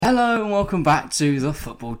Hello and welcome back to the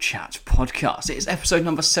Football Chat podcast. It's episode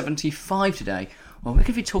number 75 today. Well, we're going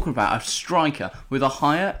to be talking about a striker with a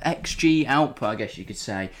higher XG output, I guess you could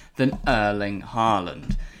say, than Erling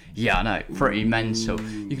Haaland. Yeah, I know, pretty mental.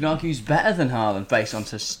 You can argue he's better than Haaland based on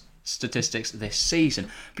statistics this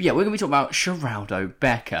season. But yeah, we're going to be talking about Sheraldo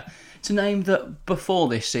Becker. It's a name that before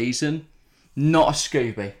this season, not a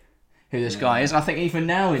Scooby. Who this guy is. I think even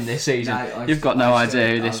now in this season, you've got no idea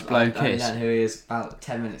who this bloke is. I learned who he is about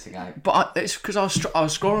 10 minutes ago. But it's because I was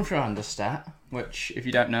scrolling through Understat, which, if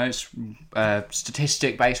you don't know, it's a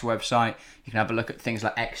statistic-based website. You can have a look at things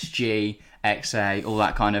like XG, XA, all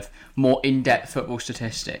that kind of more in-depth football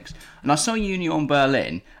statistics. And I saw Union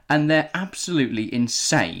Berlin, and they're absolutely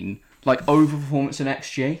insane, like overperformance in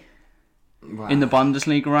XG in the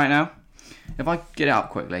Bundesliga right now. If I get it up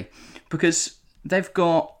quickly, because they've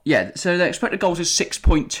got, so their expected goals is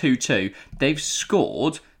 6.22. They've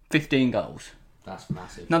scored 15 goals. That's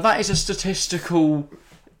massive. Now that is a statistical,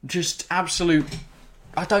 just absolute,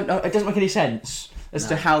 I don't know, it doesn't make any sense as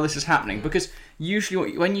to how this is happening. Because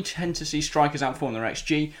usually when you tend to see strikers outperform their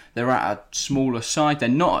XG, they're at a smaller side, they're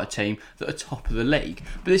not a team that are top of the league.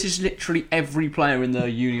 But this is literally every player in the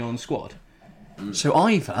Union squad. So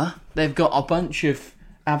either they've got a bunch of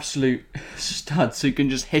absolute studs who can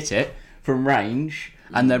just hit it from range,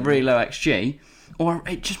 and they're really low XG, or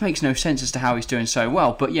it just makes no sense as to how he's doing so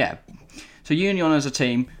well. But yeah, so Union as a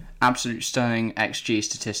team, absolute stunning XG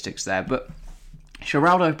statistics there. But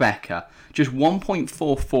Sheraldo Becker, just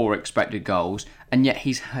 1.44 expected goals, and yet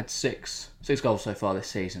he's had six goals so far this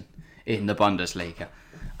season in the Bundesliga.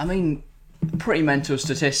 I mean, pretty mental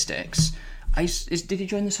statistics. Did he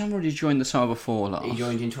join the summer, or did he join the summer before last? He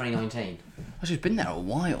joined in 2019. Oh, so he's been there a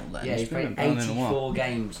while then. Yeah, he's played 84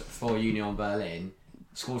 games for Union Berlin,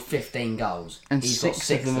 scored 15 goals. And he's six got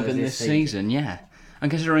six of them have been this season, yeah.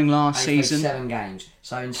 And considering last season, he's played 7 games.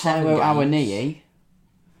 So in 7 Taiwo games, Awoniyi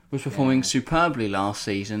was performing superbly last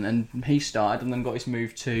season, and he started and then got his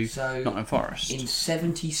move to Nottingham Forest. In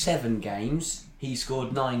 77 games, he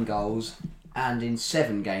scored 9 goals, and in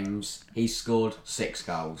 7 games, he scored 6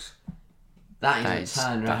 goals. That is a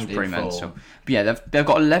turnaround. That's pretty mental. But yeah, they've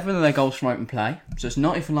got 11 of their goals from open play, so it's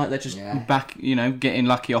not even like they're just back, getting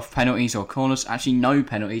lucky off penalties or corners. Actually, no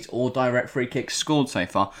penalties or direct free kicks scored so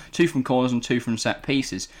far. 2 from corners and 2 from set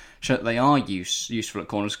pieces. Show that they are useful at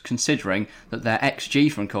corners, considering that their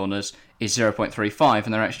XG from corners is 0.35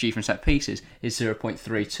 and their XG from set pieces is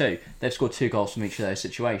 0.32. They've scored 2 goals from each of those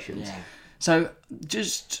situations. Yeah. So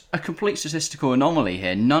just a complete statistical anomaly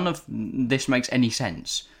here. None of this makes any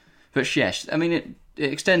sense. But yes, I mean, it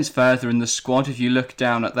extends further in the squad. If you look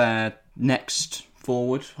down at their next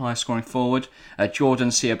forward, highest scoring forward, Jordan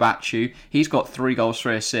Siabachu, he's got 3 goals,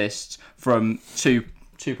 3 assists from 2.02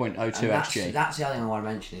 XG. That's the other thing I want to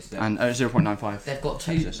mention is that... And 0.95. They've got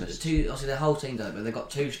two, obviously their whole team does it, but they've got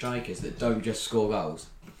 2 strikers that don't just score goals.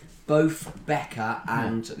 Both Becker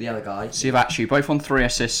and the other guy. Siabachu, both on 3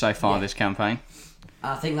 assists so far this campaign.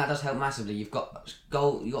 I think that does help massively. You've got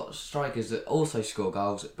strikers that also score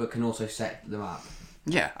goals, but can also set them up.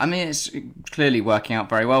 Yeah, I mean, it's clearly working out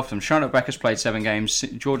very well for them. Sheraldo Becker's played 7 games.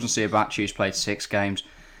 Jordan Siabachu's played 6 games.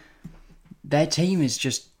 Their team is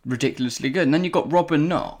just ridiculously good. And then you've got Robin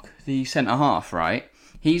Knock, the centre-half, right?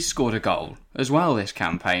 He's scored a goal as well this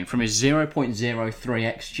campaign from his 0.03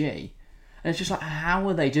 XG. And it's just like, how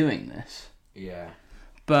are they doing this? Yeah.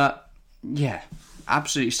 But, yeah,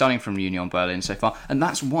 absolutely stunning from Union Berlin so far, and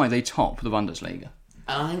that's why they top the Bundesliga.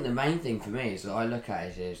 And I think the main thing for me is that I look at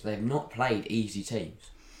it is they've not played easy teams.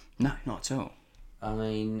 No, not at all. I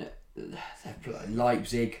mean, they've played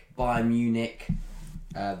Leipzig, Bayern Munich.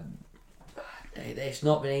 It's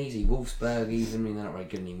not been easy. Wolfsburg, even, I mean, they're not very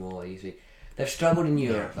good anymore. Easy. They've struggled in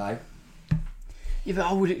Europe though. Yeah, but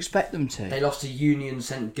I would expect them to. They lost to Union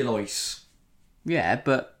St. Gillois. Yeah,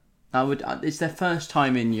 but it's their first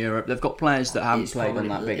time in Europe. They've got players that haven't played on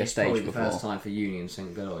that bigger stage before. It's the first time for Union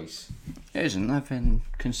St. Gillois. It isn't. They've been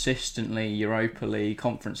consistently Europa League,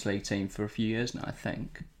 Conference League team for a few years now, I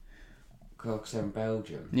think. Because they're in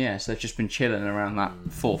Belgium. Yeah, so they've just been chilling around that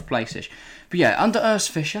 4th place-ish. But yeah, under Urs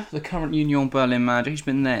Fischer, the current Union Berlin manager, he's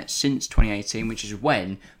been there since 2018, which is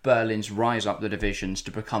when Berlin's rise up the divisions to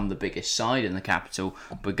become the biggest side in the capital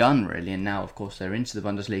begun, really. And now, of course, they're into the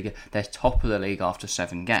Bundesliga. They're top of the league after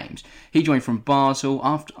 7 games. He joined from Basel.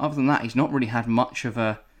 Other than that, he's not really had much of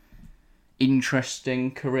a interesting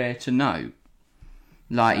career to note.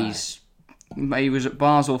 He was at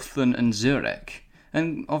Basel, Thun and Zurich.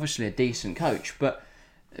 And obviously a decent coach, but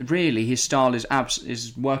really his style is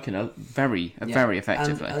working very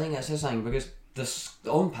effectively. And I think that's the same because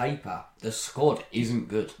on paper the squad isn't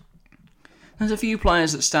good. There's a few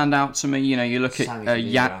players that stand out to me. You know, you look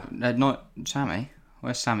Sammy at not Sammy.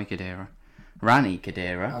 Where's Sammy Khedira? Rani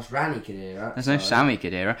Khedira. That's Rani Khedira. There's no Sammy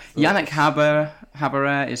Khedira. Yannick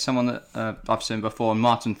Haber is someone that I've seen before, and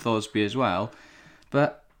Martin Thorsby as well.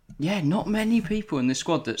 But yeah, not many people in this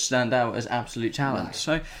squad that stand out as absolute talent. No.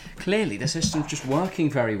 So clearly the system's just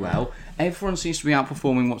working very well. Everyone seems to be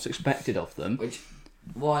outperforming what's expected of them.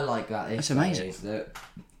 What I like about this That's amazing. Is that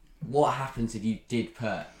what happens if you did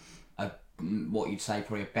put what you'd say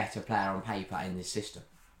probably a better player on paper in this system?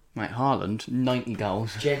 Like Haaland, 90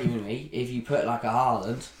 goals. Genuinely, if you put like a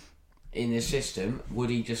Haaland in this system, would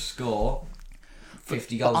he just score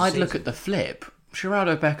 50 goals I'd look at the flip.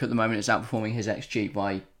 Sheraldo Becker at the moment is outperforming his XG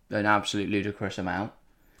by an absolute ludicrous amount.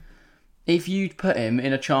 If you put him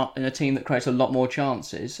in a team that creates a lot more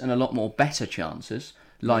chances and a lot more better chances,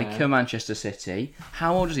 like Manchester City,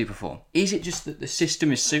 how well does he perform? Is it just that the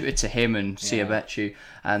system is suited to him and Siabechu,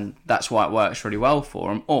 and that's why it works really well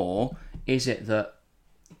for him? Or is it that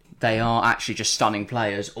they are actually just stunning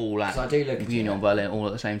players all at Union Berlin all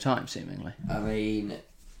at the same time, seemingly? I mean,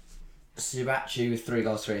 Siabechu with 3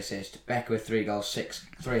 goals, 3 assists. Becker with 3 goals,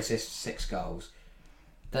 3 assists, 6 goals.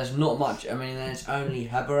 There's not much. I mean, there's only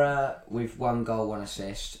Haber with 1 goal, 1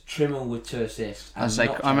 assist. Trimmel with 2 assists.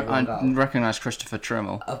 I recognise Christopher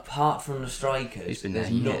Trimmel. Apart from the strikers, there's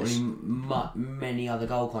not really many other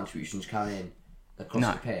goal contributions coming in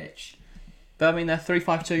across the pitch. But I mean, they're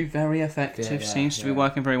 3-5-2, very effective, seems to be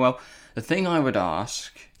working very well. The thing I would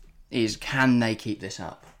ask is, can they keep this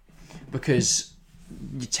up? Because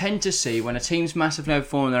you tend to see when a team's massively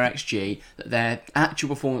overperforming their XG, that their actual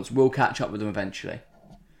performance will catch up with them eventually.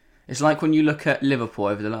 It's like when you look at Liverpool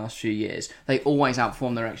over the last few years, they always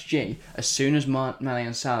outperform their XG. As soon as Mane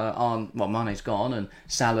and Salah aren't, Mane's gone and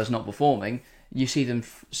Salah's not performing, you see them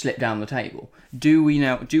slip down the table.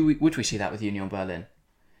 Would we see that with Union Berlin?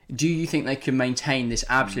 Do you think they can maintain this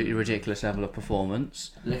absolutely ridiculous level of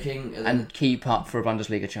performance and keep up for a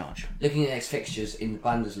Bundesliga charge? Looking at next fixtures in the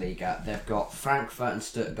Bundesliga, they've got Frankfurt and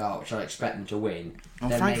Stuttgart, which I expect them to win.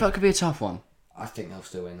 Frankfurt could be a tough one. I think they'll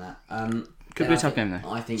still win that. Could be a tough game, though.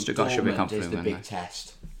 I think Stuttgart should be Dortmund is the big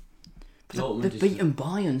test. They've beaten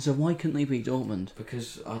Bayern, so why couldn't they beat Dortmund?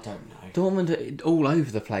 Because, I don't know. Dortmund are all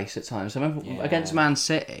over the place at times. I remember against Man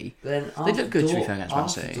City, they look good to be fair against Man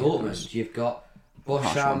City. Dortmund, you've got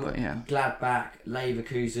Bochum, Gladbach,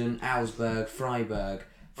 Leverkusen, Augsburg, Freiburg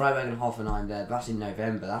and Hoffenheim there. That's in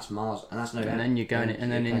November. That's November. And then you're going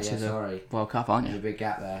into the World Cup, aren't you? There's a big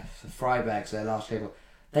gap there. So Freiburg's their last game.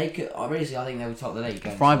 They could. Obviously, I think they will top the league.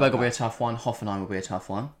 Freiburg will be a tough one. Hoffenheim will be a tough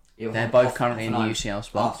one. They're both currently in the UCL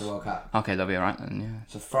spots. After the World Cup. Okay, they'll be alright then.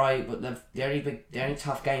 Yeah. So but the only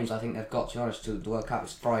tough games I think they've got, to be honest, to the World Cup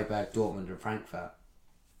is Freiburg, Dortmund, and Frankfurt.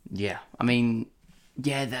 Yeah, I mean,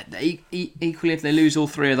 equally if they lose all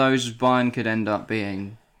 3 of those, Bayern could end up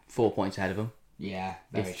being 4 points ahead of them. Yeah,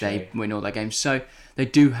 if they win all their games. So they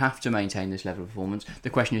do have to maintain this level of performance. The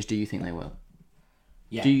question is, do you think they will?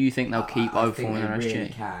 Yeah. Do you think they'll keep overperforming their SG? Really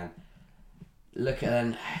can. Look at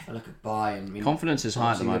Bayern. I mean, confidence is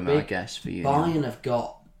high at the moment, I guess, for you. Bayern have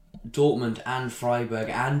got Dortmund and Freiburg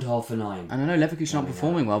and Hoffenheim. And I know Leverkusen aren't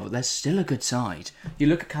performing well, but they're still a good side. You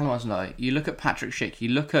look at Kalamazoo, you look at Patrick Schick, you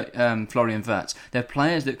look at Florian Wirtz. They're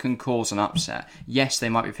players that can cause an upset. Yes, they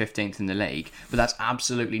might be 15th in the league, but that's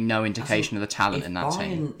absolutely no indication of the talent in that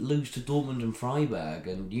team. If Bayern lose to Dortmund and Freiburg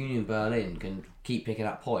and Union Berlin can keep picking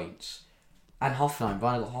up points, and Bayern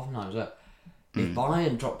got Hoffenheim as well. If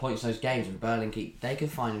Bayern drop points in those games and Berlin they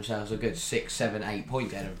could find themselves a good 6, 7, 8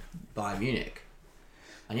 points ahead of Bayern Munich.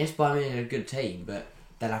 And yes, Bayern Munich are a good team, but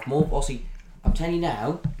they'll have more. Obviously, I'm telling you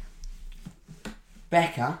now,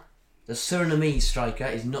 Becker, the Surinamese striker,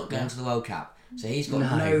 is not going to the World Cup. So he's got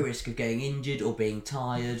no risk of getting injured or being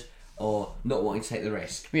tired or not wanting to take the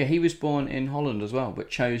risk. Yeah, he was born in Holland as well, but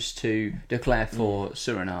chose to declare for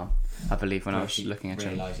Suriname, I believe, when I was looking at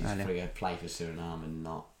him. Realised he's probably going to play for Suriname and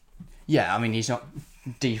not. Yeah, I mean, he's not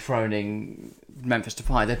dethroning Memphis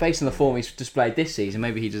Depay. They're based on the form he's displayed this season.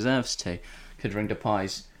 Maybe he deserves to. Considering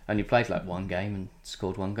Depay's only played like 1 game and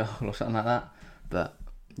scored 1 goal or something like that. But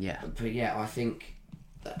yeah, I think,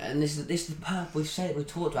 and this is the purpose. We've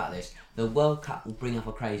talked about this. The World Cup will bring up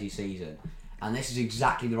a crazy season, and this is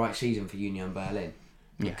exactly the right season for Union Berlin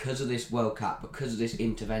because of this World Cup, because of this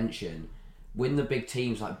intervention. When the big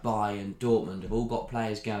teams like Bayern, Dortmund have all got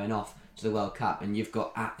players going off to the World Cup, and you've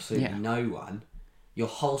got absolutely no one, your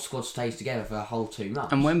whole squad stays together for a whole 2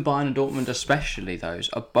 months. And when Bayern and Dortmund especially, those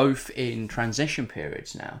are both in transition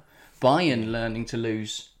periods now, Bayern learning to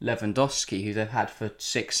lose Lewandowski, who they've had for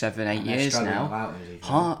 6, 7, 8 years now.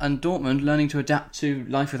 And Dortmund learning to adapt to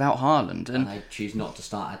life without Haaland. And they choose not to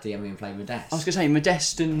start Adeyemi and play Modeste. I was going to say,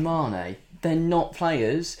 Modeste and Mane, they're not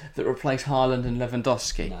players that replace Haaland and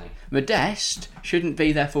Lewandowski. No. Modeste shouldn't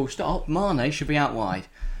be their full stop. Mane should be out wide.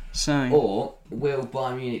 So, or will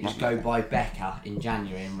Bayern Munich just go by Becker in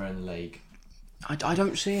January and run the league? I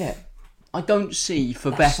don't see it. I don't see for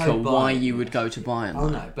Becker why you would go to Bayern. Oh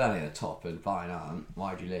no, Burnley are the top and Bayern aren't.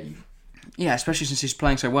 Why would you leave? Yeah, especially since he's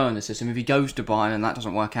playing so well in the system. If he goes to Bayern and that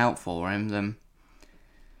doesn't work out for him, then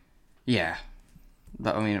yeah,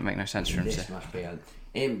 but I mean, it makes no sense for him this to. Must be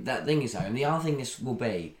that thing is though, and the other thing this will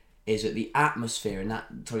be is that the atmosphere and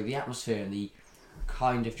the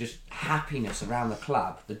kind of just happiness around the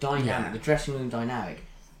club, the dynamic, the dressing room dynamic,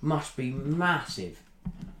 must be massive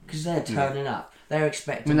because they're turning up. They're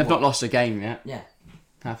expecting. I mean, they've not lost a game yet. Yeah.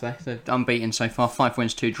 Have they? They're unbeaten so far. 5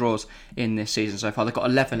 wins, 2 draws in this season so far. They've got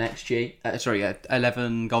 11 XG.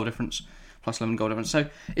 11 goal difference, plus 11 goal difference. So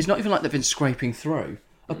it's not even like they've been scraping through.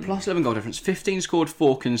 A plus 11 goal difference. 15 scored,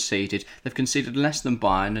 4 conceded. They've conceded less than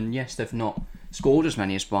Bayern, and yes, they've not scored as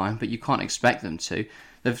many as Bayern, but you can't expect them to.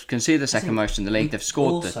 They've conceded the second most in the league. They've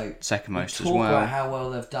scored the second most as well. Talk about how well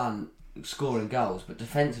they've done scoring goals, but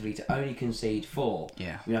defensively to only concede 4.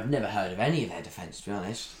 Yeah. I mean, I've never heard of any of their defence, to be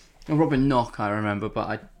honest. And Robin Knock, I remember,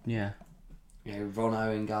 but yeah. You know,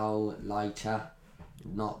 Rono in goal, Leiter,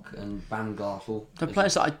 Knock and Baumgartel. The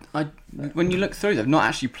players that when you look through, they've not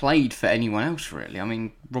actually played for anyone else, really. I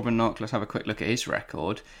mean, Robin Knock, let's have a quick look at his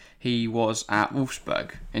record. He was at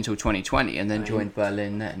Wolfsburg until 2020 and then joined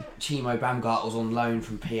Berlin then. Timo Baumgartel's on loan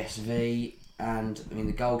from PSV, and I mean,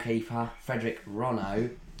 the goalkeeper, Frederick Rono,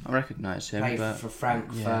 I recognise him. Played for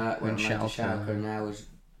Frankfurt, when Schalke now has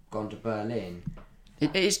gone to Berlin.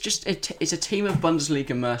 It's a team of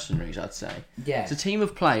Bundesliga mercenaries, I'd say. Yeah. It's a team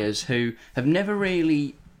of players who have never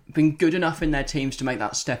really been good enough in their teams to make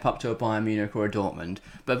that step up to a Bayern Munich or a Dortmund,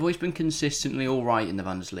 but have always been consistently all right in the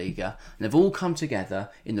Bundesliga. And they've all come together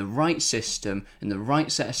in the right system, in the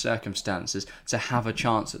right set of circumstances to have a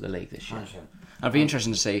chance at the league this year. It'll be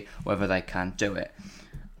interesting to see whether they can do it.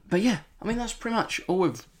 But yeah, I mean, that's pretty much all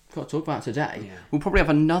we've got to talk about today. Yeah. We'll probably have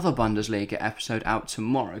another Bundesliga episode out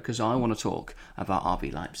tomorrow because I want to talk about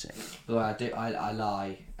RB Leipzig. Well, I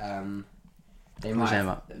lie.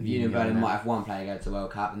 Union Berlin might have one player go to the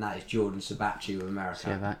World Cup, and that is Jordan Sabathiu of America.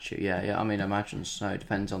 Sabathiu, yeah. I mean, I imagine so. It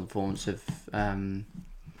depends on the performance of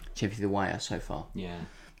Timothy the Weah so far. Yeah.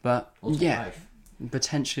 But yeah,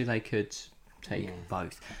 potentially they could take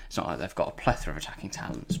both. It's not like they've got a plethora of attacking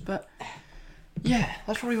talents, but. Yeah,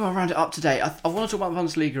 that's probably where I'll round it up today. I want to talk about the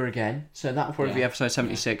Bundesliga again, so that'll probably be episode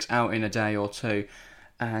 76 out in a day or two.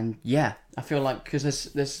 And yeah, I feel like, because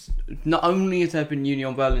there's not only has there been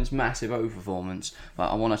Union Berlin's massive overperformance,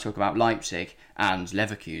 but I want to talk about Leipzig and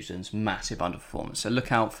Leverkusen's massive underperformance. So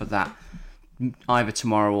look out for that either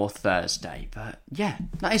tomorrow or Thursday. But yeah,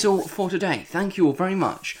 that is all for today. Thank you all very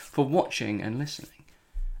much for watching and listening.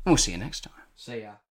 And we'll see you next time. See ya.